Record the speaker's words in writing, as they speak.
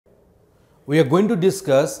We are going to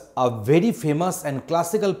discuss a very famous and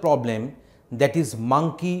classical problem, that is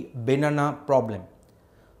monkey banana problem.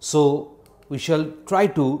 So we shall try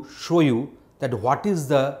to show you that what is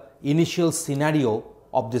the initial scenario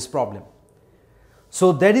of this problem.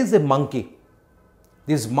 So there is a monkey.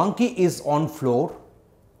 This monkey is on floor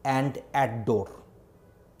and at door.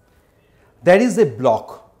 There is a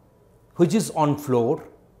block which is on floor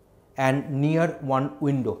and near one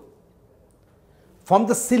window. From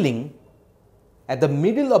the ceiling at the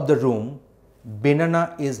middle of the room,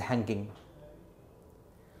 banana is hanging.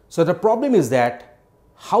 So the problem is that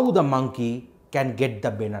how the monkey can get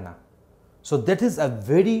the banana. So that is a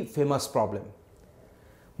very famous problem.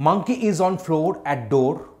 Monkey is on floor at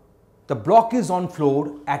door, the block is on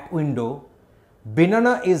floor at window,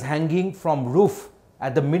 banana is hanging from roof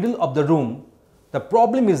at the middle of the room. The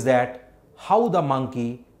problem is that how the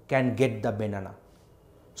monkey can get the banana.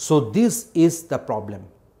 So this is the problem.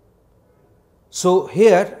 So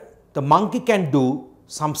here the monkey can do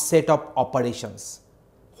some set of operations.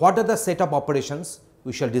 What are the set of operations?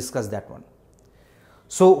 We shall discuss that one.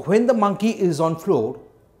 So when the monkey is on floor,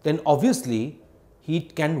 then obviously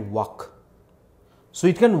it can walk. So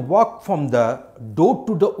it can walk from the door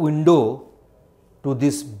to the window to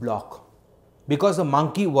this block, because the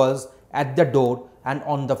monkey was at the door and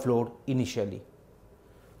on the floor initially.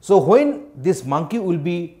 So when this monkey will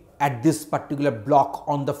be at this particular block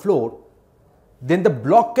on the floor, then the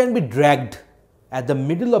block can be dragged at the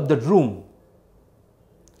middle of the room.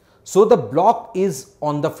 So the block is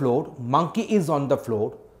on the floor, monkey is on the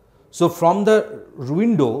floor. So from the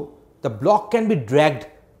window, the block can be dragged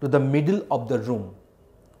to the middle of the room.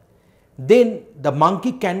 Then the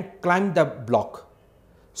monkey can climb the block.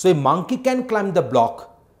 So a monkey can climb the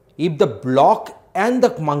block if the block and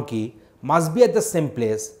the monkey must be at the same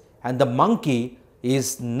place, and the monkey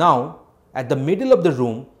is now at the middle of the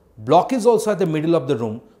room, block is also at the middle of the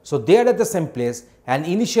room. So they are at the same place, and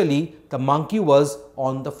initially the monkey was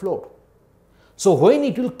on the floor. So when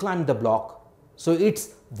it will climb the block, so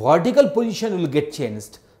its vertical position will get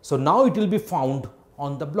changed. So now it will be found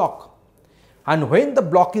on the block, and when the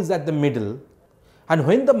block is at the middle and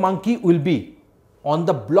when the monkey will be on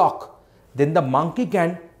the block, then the monkey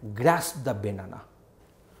can grasp the banana.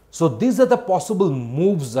 So these are the possible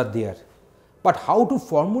moves are there, but how to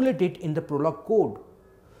formulate it in the Prolog code?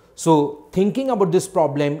 So thinking about this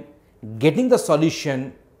problem, getting the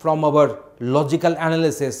solution from our logical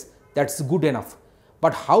analysis, that's good enough.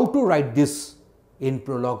 But how to write this in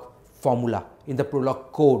Prolog formula, in the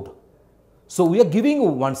Prolog code? So we are giving you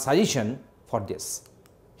one suggestion for this.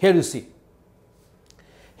 Here you see.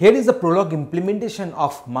 Here is the Prolog implementation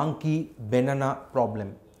of monkey banana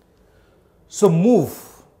problem. So move.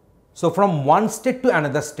 So from one state to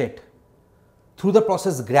another state through the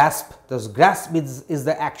process grasp. This grasp is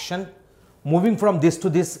the action. Moving from this to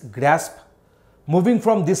this, grasp. Moving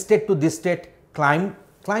from this state to this state, climb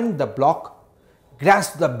the block,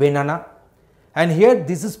 grasp the banana, and here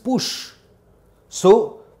this is push.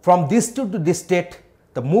 So from this state to this state,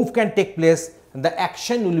 the move can take place and the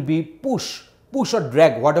action will be push or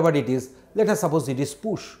drag, whatever it is. Let us suppose it is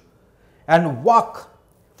push. And walk.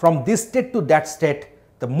 From this state to that state,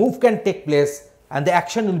 the move can take place and the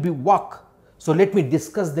action will be walk. So let me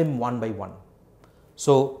discuss them one by one,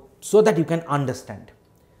 so that you can understand.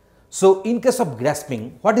 So in case of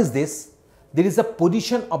grasping, what is this? There is a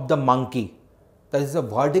position of the monkey. That is a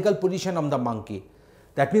vertical position of the monkey.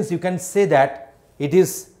 That means you can say that it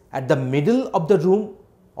is at the middle of the room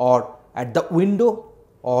or at the window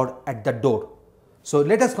or at the door. So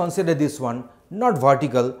let us consider this one, not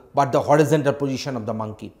vertical but the horizontal position of the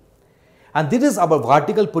monkey. And this is our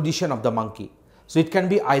vertical position of the monkey. So it can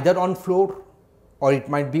be either on floor or it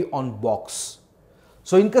might be on box.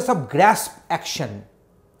 So in case of grasp action,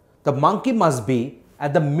 the monkey must be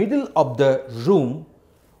at the middle of the room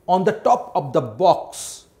on the top of the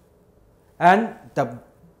box, and the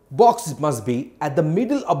box must be at the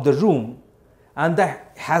middle of the room, and the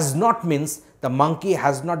has not means the monkey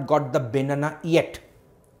has not got the banana yet.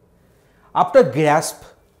 After grasp,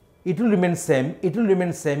 it will remain same, it will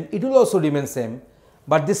remain same, it will also remain same,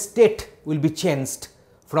 but this state will be changed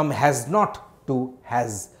from has not to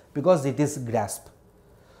has, because it is grasp.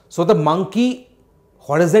 So the monkey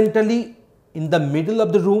horizontally in the middle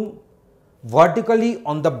of the room, vertically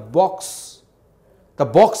on the box. The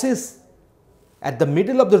box is at the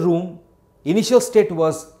middle of the room. Initial state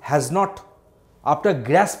was has not. After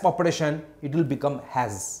grasp operation, it will become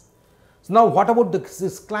has. So now what about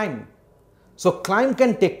this climb? So climb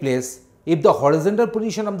can take place if the horizontal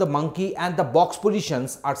position of the monkey and the box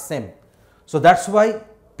positions are same. So that's why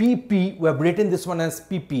PP, we have written this one as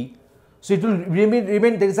PP. So it will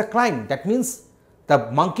remain there is a climb. That means the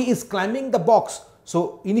monkey is climbing the box.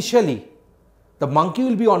 So initially the monkey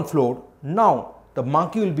will be on floor. Now the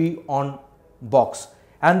monkey will be on box,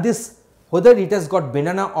 and this, whether it has got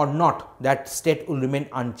banana or not, that state will remain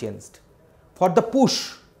unchanged. For the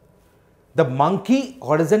push, the monkey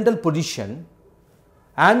horizontal position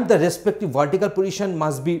and the respective vertical position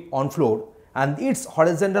must be on floor, and its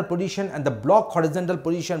horizontal position and the block horizontal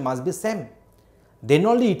position must be same. Then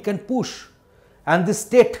only it can push, and the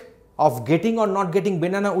state of getting or not getting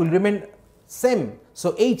banana will remain same.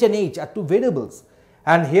 So H and H are two variables,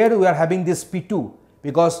 and here we are having this P2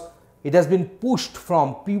 because it has been pushed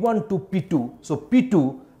from P1 to P2. So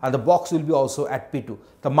P2, and the box will be also at P2.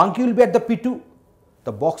 The monkey will be at the P2,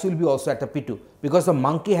 the box will be also at the P2 because the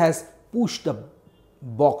monkey has pushed the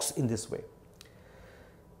box in this way.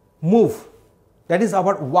 Move, that is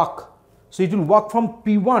our walk. So it will walk from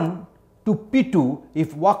P1 to P2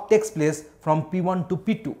 if walk takes place from P1 to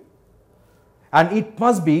P2, and it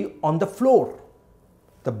must be on the floor.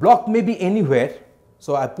 The block may be anywhere,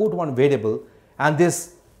 so I put one variable, and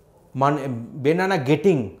this banana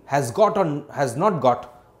getting has got or has not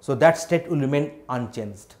got, so that state will remain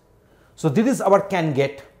unchanged. So this is our can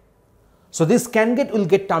get. So this can get will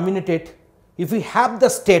get terminated if we have the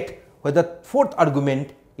state where the fourth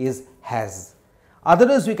argument is has.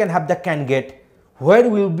 Otherwise we can have the can get where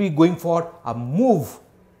we will be going for a move,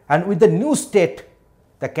 and with the new state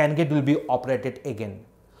the can get will be operated again.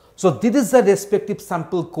 So this is the respective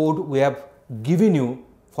sample code we have given you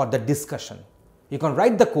for the discussion. You can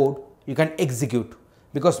write the code, you can execute,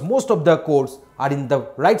 because most of the codes are in the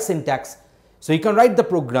right syntax. So you can write the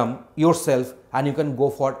program yourself and you can go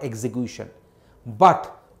for execution.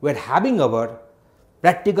 But we are having our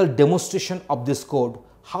practical demonstration of this code,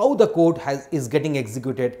 how the code is getting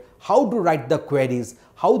executed, how to write the queries,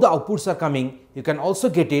 how the outputs are coming. You can also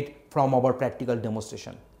get it from our practical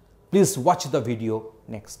demonstration. Please watch the video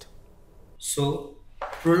next. So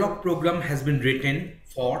Prolog program has been written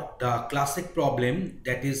for the classic problem,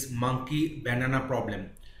 that is monkey banana problem.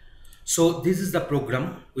 So this is the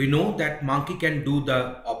program. We know that monkey can do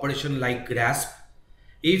the operation like grasp.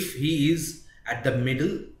 If he is at the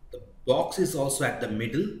middle, the box is also at the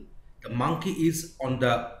middle, the monkey is on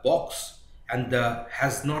the box, and the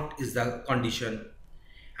has not is the condition.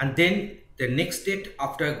 And then the next state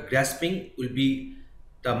after grasping will be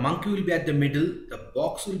the monkey will be at the middle, the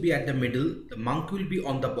box will be at the middle, the monkey will be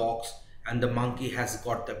on the box, and the monkey has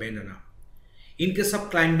got the banana. In case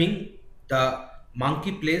of climbing, the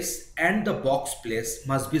monkey place and the box place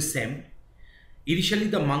must be same. Initially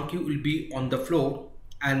the monkey will be on the floor,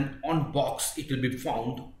 and on box it will be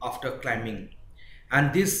found after climbing,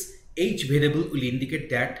 and this H variable will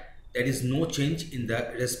indicate that there is no change in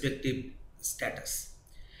the respective status.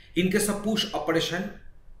 In case of push operation,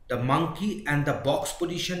 the monkey and the box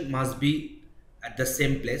position must be at the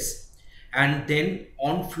same place, and then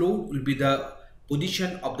on floor will be the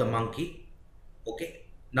position of the monkey. Okay,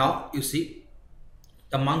 now you see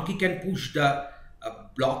the monkey can push the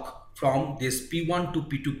block from this P1 to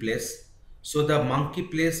P2 place. So the monkey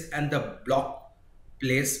place and the block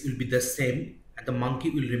place will be the same, and the monkey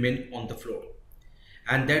will remain on the floor,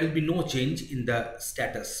 and there will be no change in the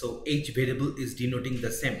status. So H variable is denoting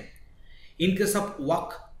the same. In case of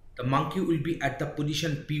walk, the monkey will be at the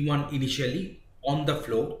position P1 initially on the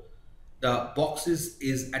floor, the box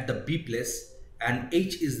is at the B place, and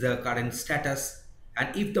H is the current status.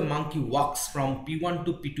 And if the monkey walks from P1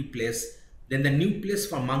 to P2 place, then the new place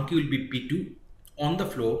for monkey will be P2 on the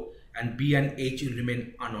floor, and B and H will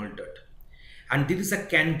remain unaltered. And this is a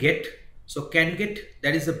can get. So can get,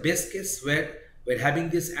 that is the best case where we're having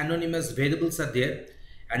these anonymous variables are there,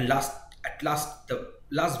 and the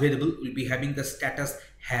last variable will be having the status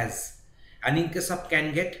has. And in case of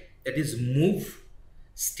can get, that is move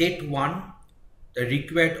state 1, the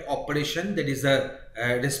required operation, that is a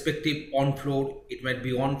respective on floor, it might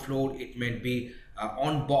be on floor, it might be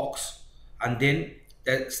on box, and then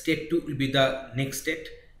the state 2 will be the next state,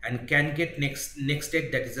 and can get next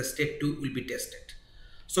state, that is the state 2 will be tested.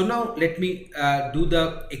 So now let me do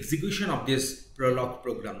the execution of this Prolog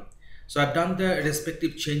program. So I've done the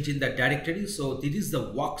respective change in the directory. So this is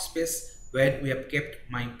the workspace where we have kept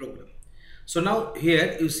my program. So now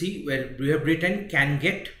here you see where we have written can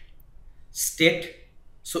get state.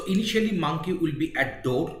 So initially monkey will be at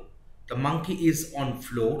door, the monkey is on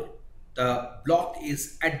floor, the block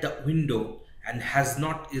is at the window, and has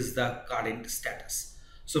not is the current status.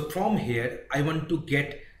 So from here I want to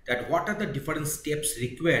get that what are the different steps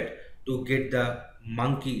required to get the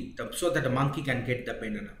monkey, so that the monkey can get the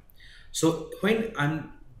banana. So when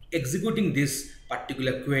I'm executing this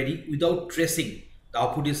particular query without tracing the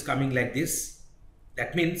output is coming like this.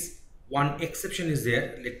 That means one exception is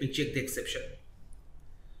there. Let me check the exception.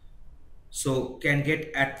 So can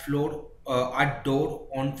get at floor, at door,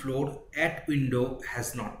 on floor, at window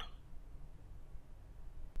has not.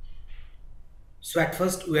 So at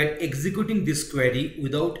first we are executing this query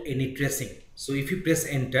without any tracing. So if you press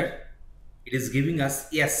enter, it is giving us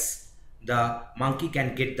yes, the monkey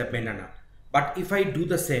can get the banana. But if I do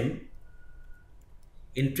the same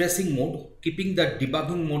in tracing mode, keeping the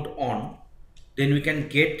debugging mode on, then we can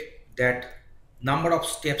get that number of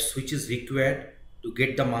steps which is required to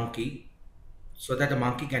get the monkey, so that the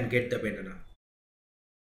monkey can get the banana.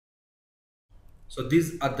 So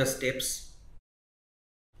these are the steps.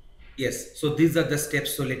 Yes, so these are the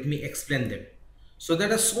steps. So let me explain them. So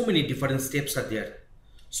there are so many different steps are there.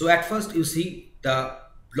 So at first you see the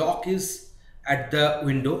block is at the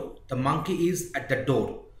window, the monkey is at the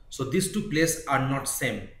door. So these two places are not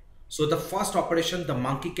same. So the first operation the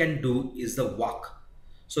monkey can do is the walk.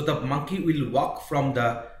 So the monkey will walk from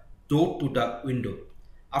the door to the window.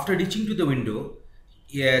 After reaching to the window,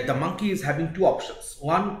 the monkey is having two options.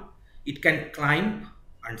 One, it can climb,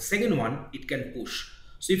 and second one, it can push.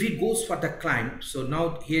 So if it goes for the climb, so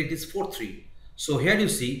now here it is 4-3. So here you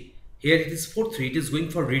see, here it is 4-3, it is going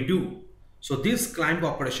for redo. So this climb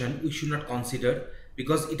operation we should not consider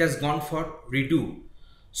because it has gone for redo.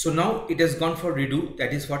 So now it has gone for redo,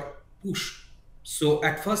 that is for push. So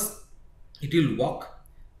at first it will walk,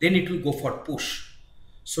 then it will go for push.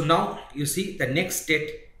 So now you see the next step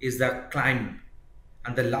is the climb,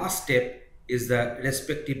 and the last step is the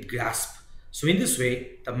respective grasp. So in this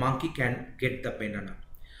way the monkey can get the banana.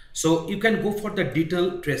 So you can go for the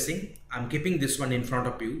detailed tracing. I'm keeping this one in front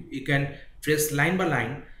of you. You can trace line by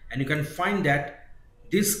line and you can find that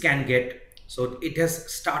this can get, so it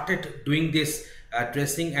has started doing this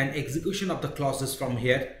tracing and execution of the clauses from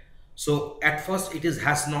here. So at first it is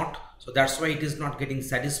has not, so that's why it is not getting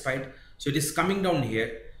satisfied. So it is coming down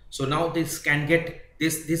here. So now this can get,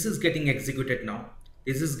 this is getting executed now.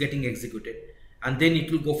 This is getting executed, and then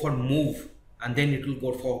it will go for move, and then it will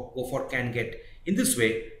go for can get. In this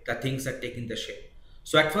way the things are taking the shape.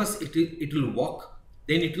 So at first it will walk,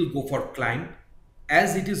 then it will go for climb.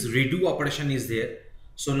 As it is redo operation is there,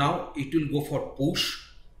 so now it will go for push,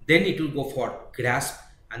 then it will go for grasp,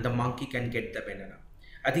 and the monkey can get the banana.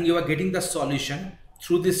 I think you are getting the solution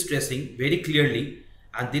through this tracing very clearly,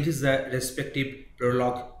 and this is the respective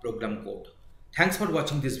Prolog program code. Thanks for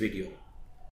watching this video.